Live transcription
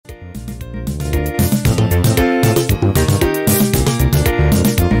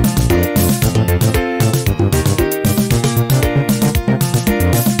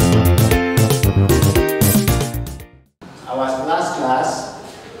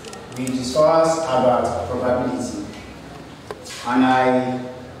we discussed about probability, and I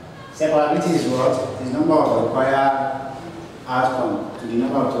said probability is what? The number of required outcome to the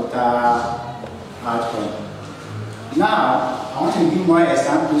number of total outcome. Now, I want to give more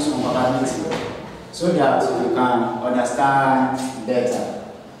examples on probability so that you can understand better.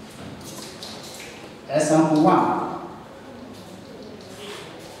 Example 1.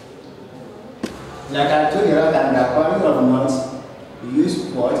 Like I told you earlier, the probability of not, we use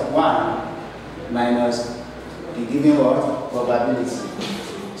what? 1 minus the given what? Probability.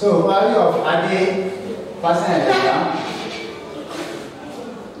 So value of Ade passing an exam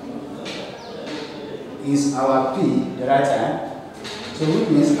is our P, the right hand. So which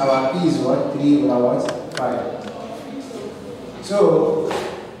means our P is what? 3 over what? 5. So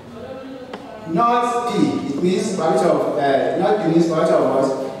not P, it means value of not P means value of what?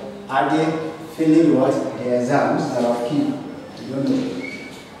 Ade failing what? The exams that are Q. You don't know.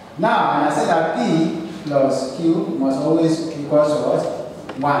 Now, and I said that P plus Q must always equal to what?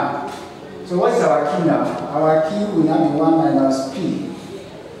 1. So what is our Q now? Our Q will now be 1 minus P.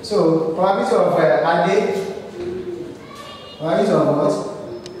 So probability of Ade, probability of what?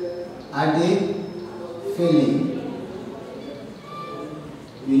 Ade failing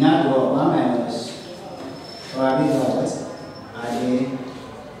will now go 1 minus probability of what? Ade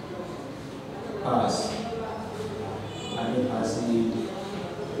pass. Ade passing.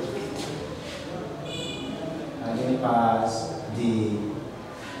 Ade pass the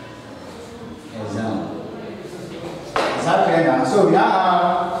exam. Is that clear now? So we now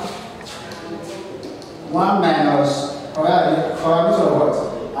have 1 minus probability of what?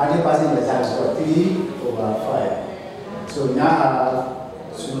 Ade passing the exam is what? 3 over 5. So we now have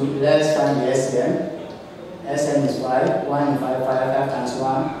 2. Let's find the SN. SN is 5. 1 in 5, 5 times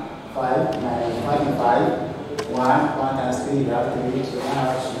 1. 5 minus 5 in 5, 1 times 3, you have 3, so 1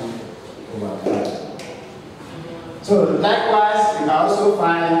 have 2 over 5. So likewise, we can also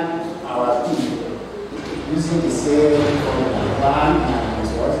find our P using the same formula, 1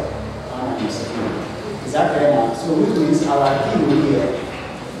 minus what? 1 minus 3. Is that clear now? So which means our Q here,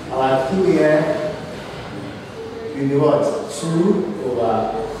 our Q here will be what? 2 over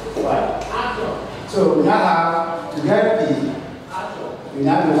 5. So we now have, to get P, we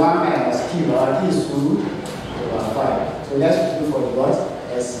now have 1 minus Q, our Q is 2 over 5. So let's do for the what?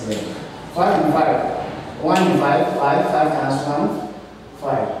 S here. 5 and 5. 1 in 5, 5 times 1,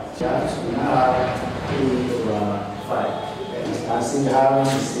 5. Yeah, so we now have 3 over 5. And you can see how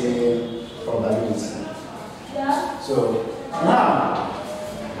the same probability. Yeah. So now,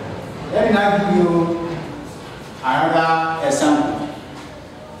 let me now give you another example.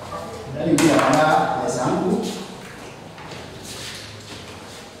 Let me give you another example.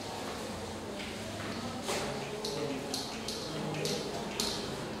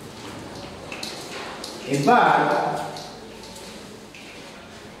 A bag,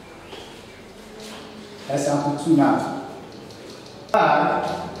 example 2 now. A bag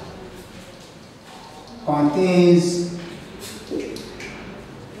contains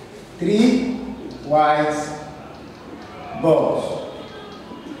 3 white balls,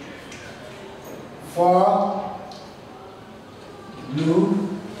 4 blue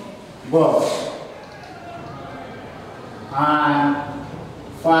balls, and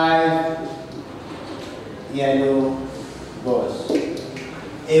 5 yellow balls.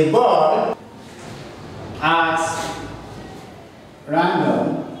 A ball at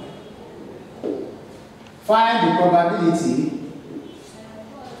random, find the probability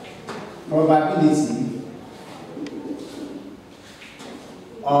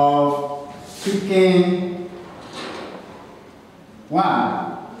of picking 1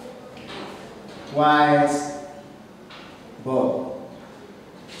 white ball,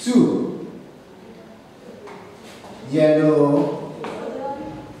 2 yellow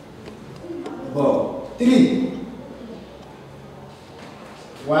ball, 3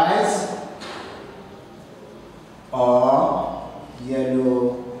 white or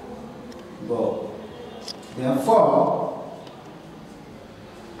yellow ball, then 4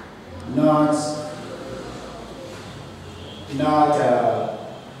 not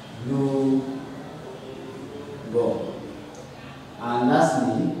blue ball, and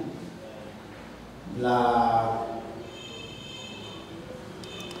lastly black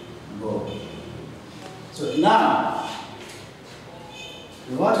ball. So now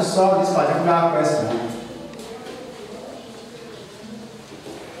we want to solve this particular question.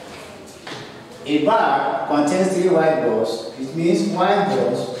 A bag contains 3 white balls. It means white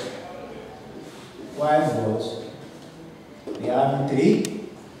balls, we have 3.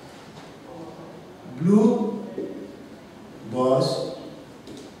 Blue balls,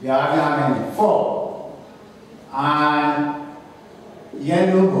 we are having how many? 4. And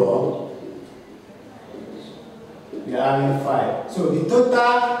yellow ball, we are having 5. So the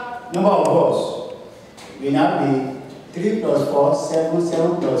total number of balls will now be 3 plus 4, 7,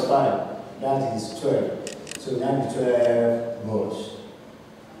 7 plus 5, that is 12. So now be 12 balls.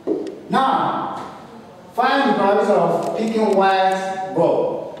 Now, find the probability of picking white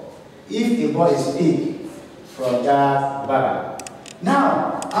ball if a ball is picked from that bag.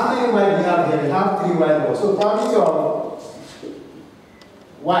 Now, how many white we have here? We have 3 white balls. So probability of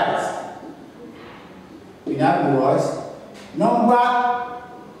white will now be what? Number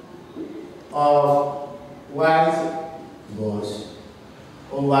of white balls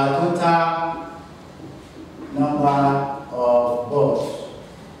over total number of balls.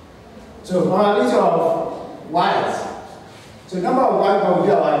 So probability of white. So number of white balls will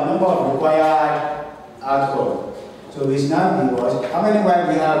be our number of required outcome. So it's now be what? How many white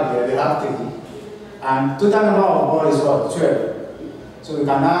we have here? We have 3. And total number of balls is what? 12. So we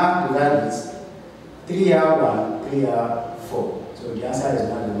can now divide this. 3 here 1, 3 here 4. So the answer is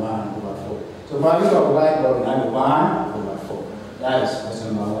now 1 over 4. So probability of white ball will now be 1 over 4. That is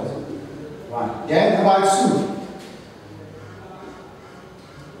question number 1. Then number 2.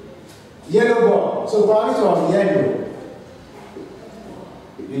 Yellow ball. So probability of yellow.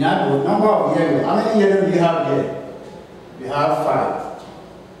 We now go number of yellow. How many yellow do you have here? We have 5.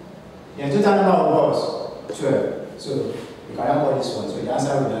 The total number of balls 12. So you cannot call this one. So the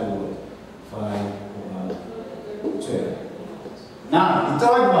answer will now be 5 over 12. Now the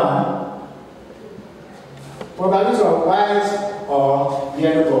third one, probability of white or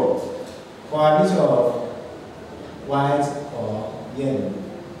yellow ball. Probability of white or yellow.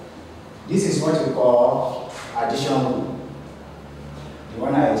 This is what we call addition rule. The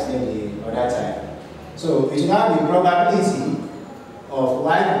one I explained the other time. So it will now be probability of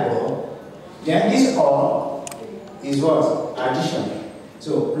white ball. Then this all is what? Addition.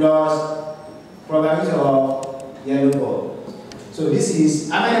 So plus probability of yellow ball. So this is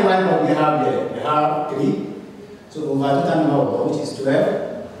how many white balls we have there? We have 3. So over total number of balls, which is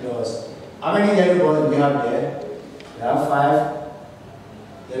 12, plus how many yellow balls do we have there? We have 5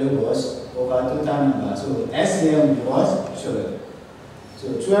 yellow balls over total number. So SCM was 12. So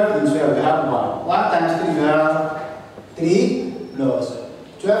 12 in 12 we have 1. 1 times 3 we have 3 plus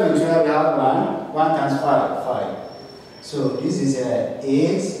 12 in 12 we have 1. 1 times 5, 5. So this is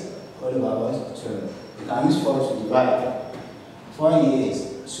 8 all over 12. You can use 4 to divide. 4 in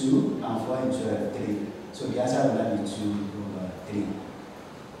 8, 2, and 4 in 12, 3. So the answer will be 2 over 3.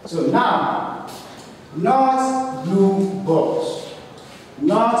 So now, not blue balls.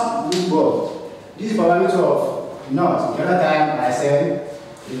 Not blue balls. This is probability of not. The other time I said,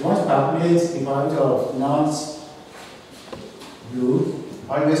 if you want to calculate the probability of not blue,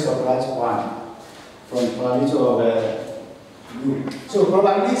 always subtract 1 from the probability of blue. So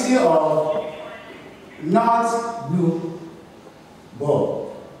probability of not blue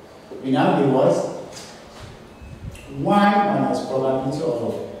ball will now be what? 1 minus probability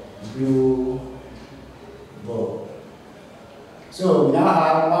of blue ball. So we now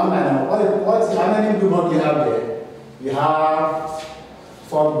have 1 minus, how many blue balls do you have there? We have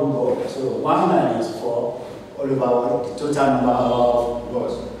 4 blue balls. So 1 minus 4 all over the total number of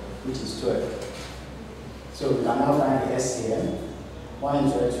balls, which is 12. So we can now find the SCM. 1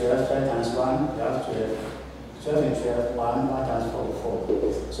 in 12, 12, 12 times 1, we have 12. 12 and 12, 1 times 4, 4.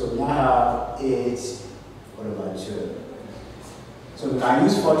 So we now have 8 all over 12. So we can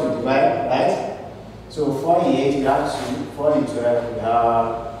use 4 to divide, right? So 4 in 8, we have 2. 4 in 12, we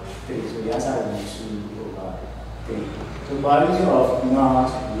have 3. So the answer will be 2 over 3. So probability of not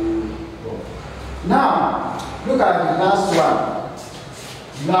blue ball. Now, look at the last one,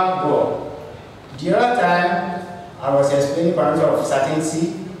 black ball. The other time, I was explaining probability of certainty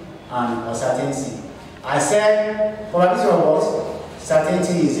and uncertainty. I said probability of what?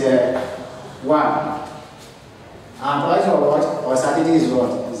 Certainty is 1. And probability of what? Or certainty is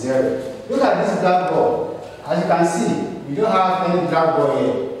what? 0. Look at this black ball. As you can see, we don't have any black ball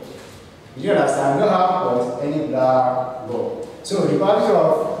here. You understand? We don't have what? Any black ball. So the probability of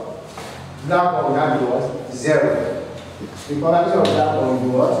black ball will now be what? 0. The probability of black ball will be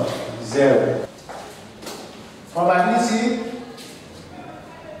what? 0. Probability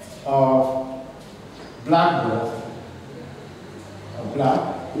of black ball or black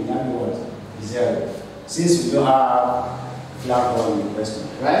will now be what? 0. Since we don't have black ball in the question,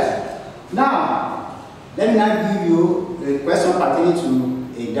 right? Now, let me now give you a question pertaining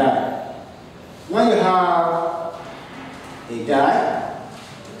to a die. When you have a die,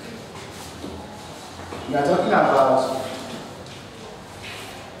 we are talking about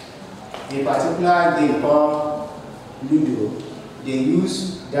a particular game called Ludo, they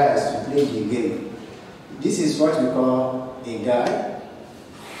use dice to play the game. This is what we call a die.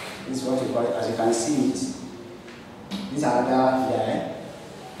 This is what we call it, as you can see it. This is another die.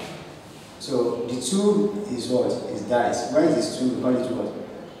 So the 2 is what? Is dice. When it is 2, we call it what?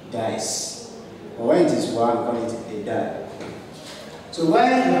 Dice. Or when it is 1, we call it a die. So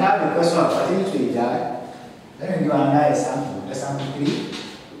when you have a question pertaining to a die, let me give another example. Example 3.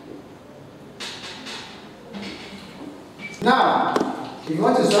 Now, if you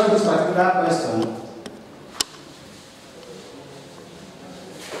want to solve this particular question,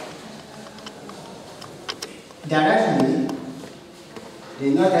 directly, they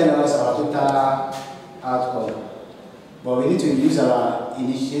not tell us our total outcome, but we need to use our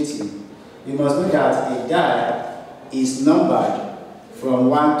initiative. We must know that a die is numbered from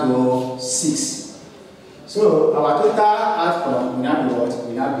 1 to 6. So our total outcome will now be what?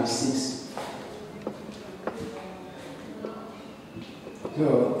 Will now be 6. So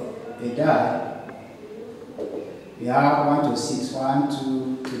a die, we have 1 to 6. 1,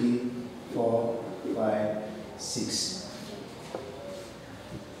 2, 3, 4, 5, 6.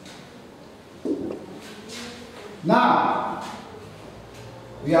 Now,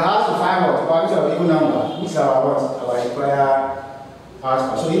 we are asked to find what? Probability of even number, which is our what? Our required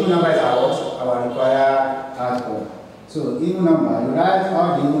outcome. So even number is our what? Our required outcome. So even number, you write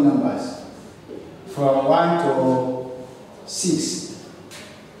all the even numbers from 1 to 6.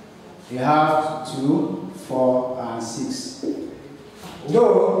 You have 2, 4, and 6.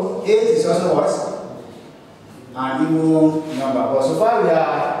 Though 8 is also what? An even number. But so far we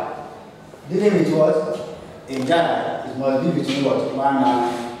are dealing with what? A die. It must be between what? 1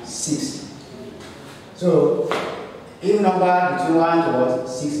 and 6. So even number between 1 to what?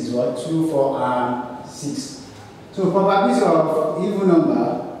 6 is what? 2, 4, and 6. So probability of even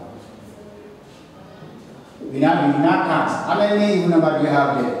number, we now count. How many even number do you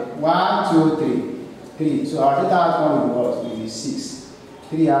have there? 1, 2, 3. 3. So our total outcome will be what? Will be 6.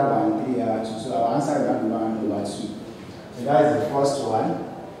 3 are 1, 3 are 2. So our answer will be 1 over 2. So that is the first one.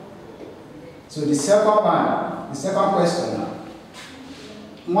 So the second one, the second question now.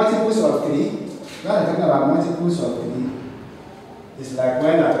 Multiples of 3. When we're talking about multiples of 3, it's like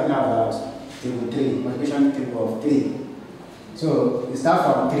when we're talking about table 3, multiplication table of 3. So we start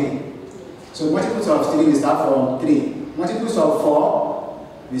from 3. So multiples of 3, we start from 3. Multiples of 4,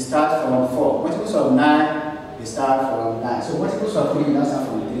 we start from 4. Multiples of 9, we start from 9. So multiples of 3, we now start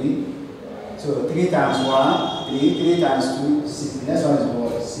from 3. So 3 times 1, 3, 3 times 2, 6. The next one is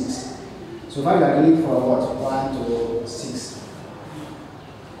what? 6. So far we are doing from what? 1 to 6.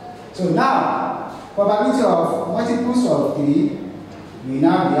 So now, probability of multiples of 3 will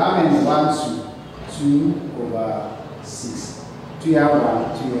now be how many? 1, 2. 2 over 6. 2 here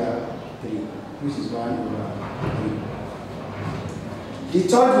 1, 2 here 3, which is 1 over 3. The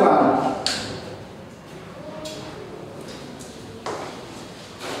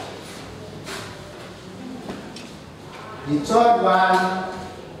third one,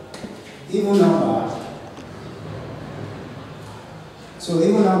 even number. So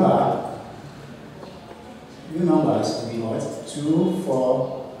even numbers will be what? 2,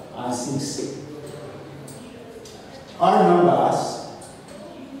 4, and 6. All numbers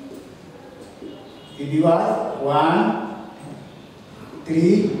will be what? 1,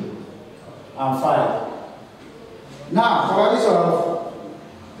 3, and 5. Now, probability of,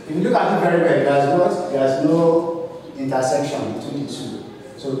 if you look at it very well, there's no intersection between the two.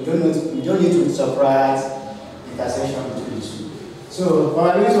 So you don't need to surprise intersection between the two. So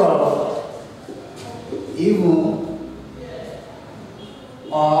probability of even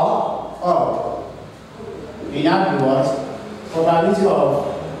or odd will now be what? Probability of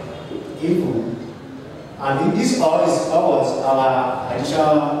even. And this or is always our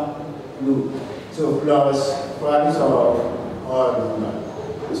addition rule. So plus probability of odd number.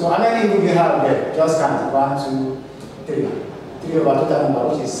 So how many even do you have there? Just count 1, 2, 3. 3 over total number,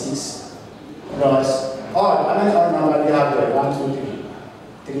 which is 6, plus odd. How many odd number do you have there? 1, 2,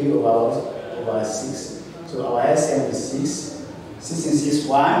 3. 3 over 6. So our LCM is 6. 6 and 6,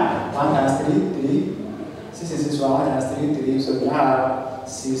 1. 1 times 3, 3. 6 and 6, 1 times 3, 3. So we have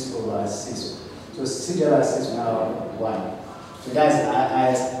 6 over 6. So 6 over 6, we have 1. So that is the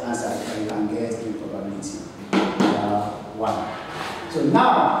highest answer that you can get in probability. 1. So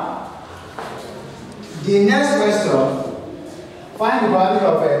now, the next question. Find the probability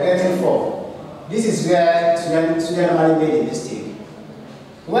of getting 4. This is where students normally made a mistake.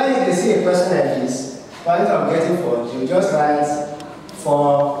 When they see a question like this, probability of getting 4, you just write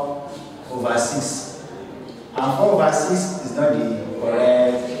 4 over 6. And 4 over 6 is not the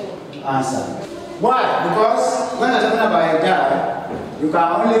correct answer. Why? Because when you're talking about a die, you can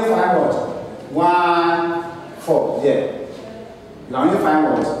only find what? 1, 4. Yeah. You can only find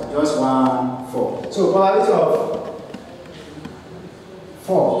what? Just 1, 4. So probability of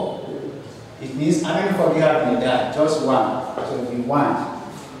 4. It means how many 4 do you have in the die? Just 1. So it will be 1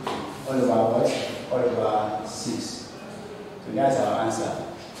 all over what? All over 6. So that's our answer.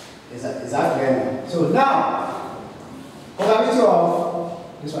 Is that clear? So now, probability of,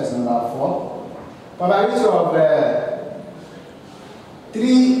 this one is number 4. Probability of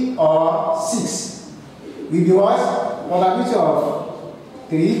 3 or 6 will be what? Probability of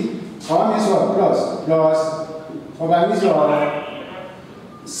 3, or means what? Plus probability of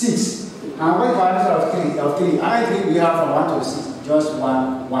 6. And what is probability of 3? How many 3 do you have from 1 to 6? Just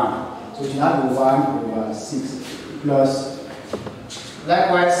 1, 1. So it should have 1 over 6 plus.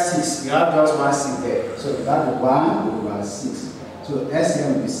 Likewise, 6. You have just 1 6 there. So that will be 1 over 6. So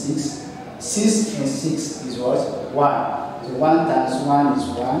SCM will be 6. 6 and 6 is what? 1. So 1 times 1 is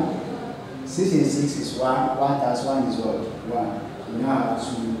 1. 6 and 6 is 1. 1 times 1 is what? 1. So now have 2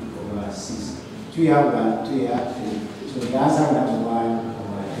 over 6. 2 you have 1, 2 you have 3. So the answer will be 1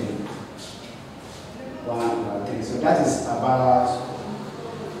 over 3. 1 over 3. So that is about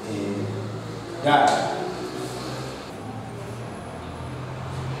that.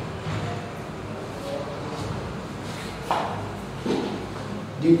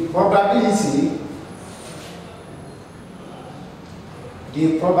 The probability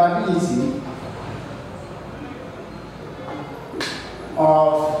of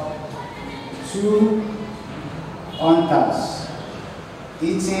 2 hunters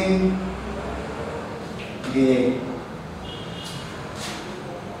eating the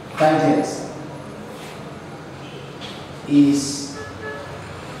target is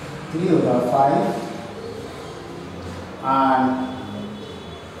 3 over 5 and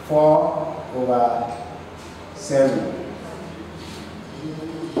 4 over 7.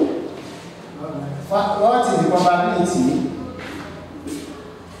 What is the probability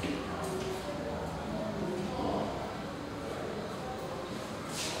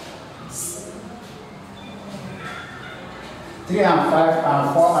 (3 and 5 and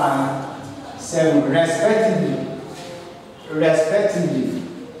 4 and 7 respectively?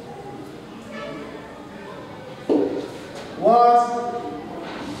 What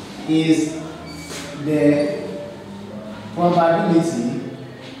is the probability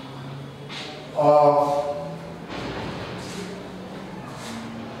of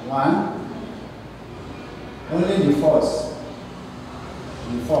 1, only the first,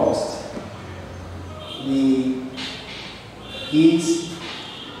 we eat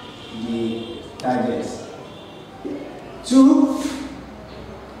the target. 2,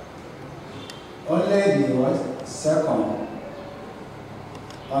 only the what? Second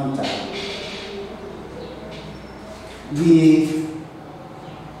hunter. We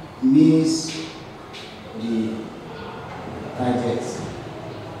miss the target.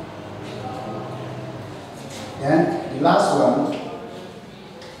 Then the last one,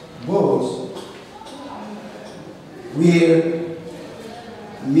 both will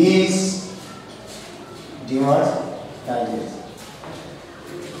miss the what? Target.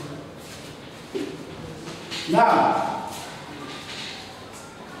 Now,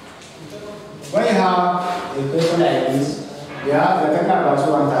 when you have a question like this, you have the technical about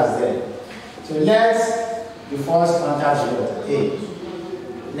 2 hunters there. So let the first hunter be what? A.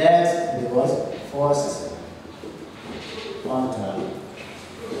 Let the what? First hunter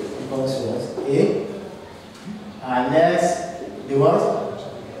equals what? A. And let the what?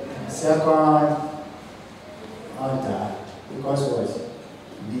 Second hunter equals what?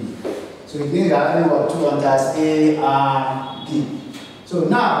 B. So it means that having what? 2 hunters, A and B. So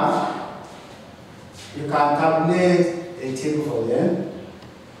now you can calculate a table for them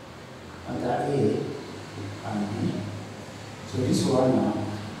under A and B. So this one now,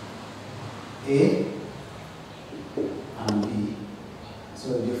 A and B. So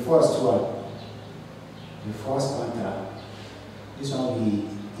the first one, the first hunter, this one we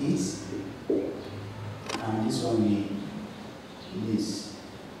eat, and this one we miss.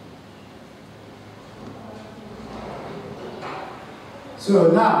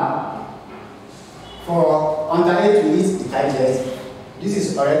 So now, for under A to eat the target, this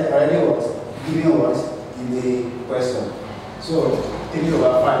is already what? Given what? In the question. So 3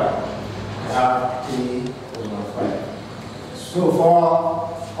 over 5. I have 3 over 5. So for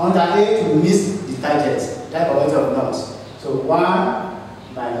under A to miss the target, that probability of not. So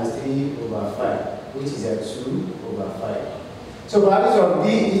 1 minus 3 over 5, which is a 2 over 5. So probability of B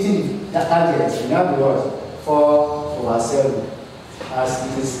eating the target will now be what? 4 over 7. as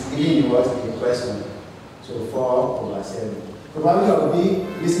it is 3 in what in the question. So 4/7. Probability of B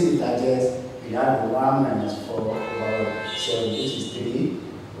missing the target, we have 1 minus 4/7, which is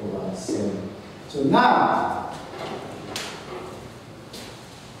 3/7. So now,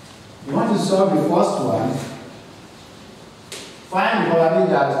 you want to solve the first one. Find the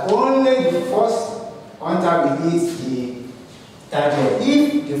probability that only the first hunter will hit the target. If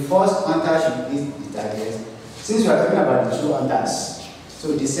the first hunter should hit the target, since we are talking about the 2 hunters, so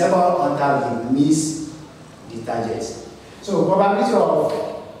the second hunter will miss the target. So probability of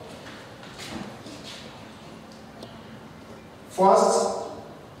first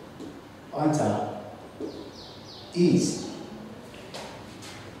hunter is,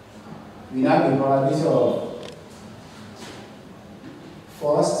 we have the probability of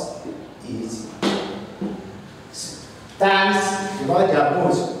first is times, because they are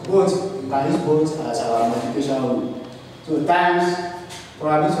both, you can use both as our multiplication rule. So times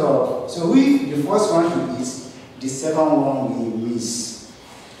probability of, so if the first one should hit, the second one will miss.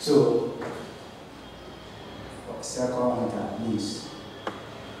 So second hunter miss.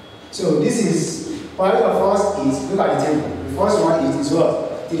 So this is probability of first is, look at the table. The first one is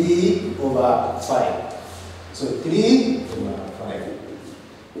what? 3/5. So 3/5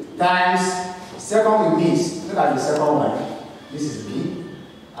 times second will miss. Look at the second one. This is B.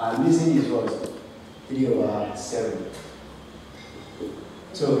 And missing is what? 3/7.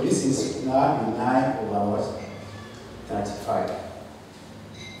 So this is now 9/35.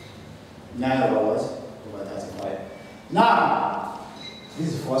 9/35. Now, this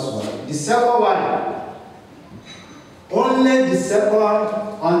is the first one. The second one, only the second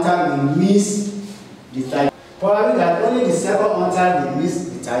hunter will miss the target. Probably that only the second hunter will miss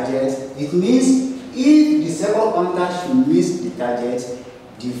the target. It means if the second hunter should miss the target,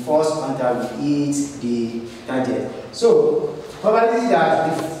 the first hunter will hit the target. So, probably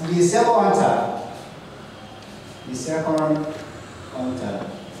that the second hunter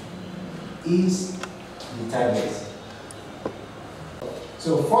is the target.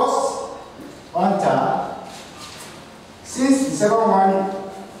 So first hunter, since the second one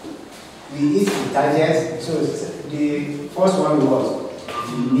we hit the target, so the first one will what?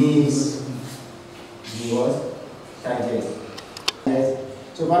 We miss the what? Target.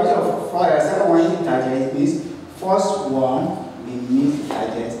 So probability of second one hit the target means first one we miss the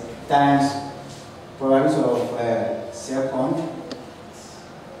target times probability of second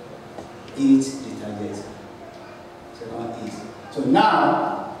hit the target. Second hit. So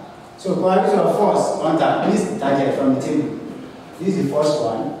now, so probability of first hunter miss the target from the table. This is the first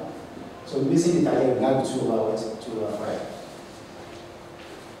one. So missing the target will have 2/5.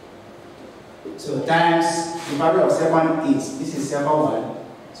 So times the probability of second hit. This is second one.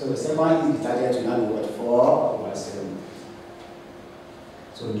 So the second hit the target will now be what? 4/7.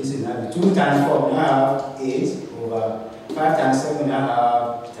 So this is now 2 times 4 we now have 8/5 times 7 we now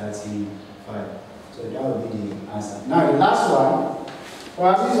have 35. So that will be the answer. Now the last one,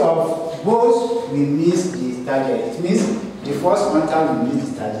 probability of both will miss the target. It means the first hunter will miss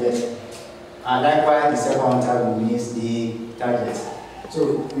the target, and likewise the second hunter will miss the target. So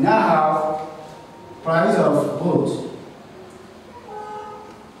we now have probability of both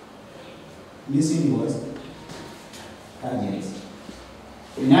missing what? Target.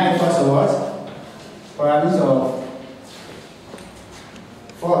 We now equal to what? Probability of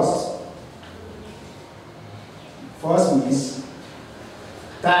first miss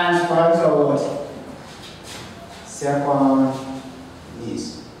times probability of what? Second miss.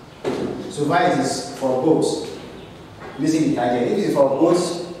 So why is this for both missing the target? If it is for both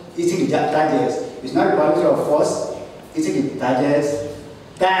hitting the target, it's not the probability of first hitting the target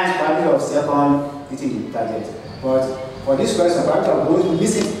times probability of second hitting the target. But for this question, probability of both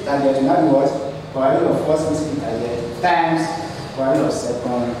missing the target will not be what? Probability of first missing the target times probability of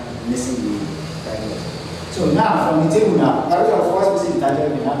second missing the target. So now from the table now, probability of first missing the target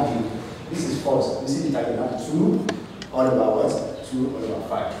will now be, this is first missing the target, now 2 all over what? 2 all over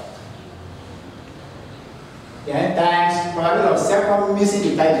 5. Then times probability of second missing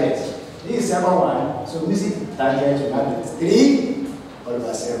the target. This is second one, so missing the target will now be 3 all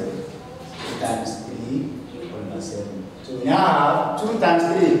over 7. 2 times 3 all over 7. So we now have 2 times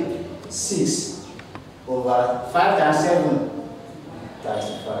 3, 6 over 5 times 7,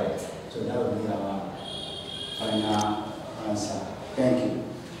 35. So that will be our final answer. Thank you.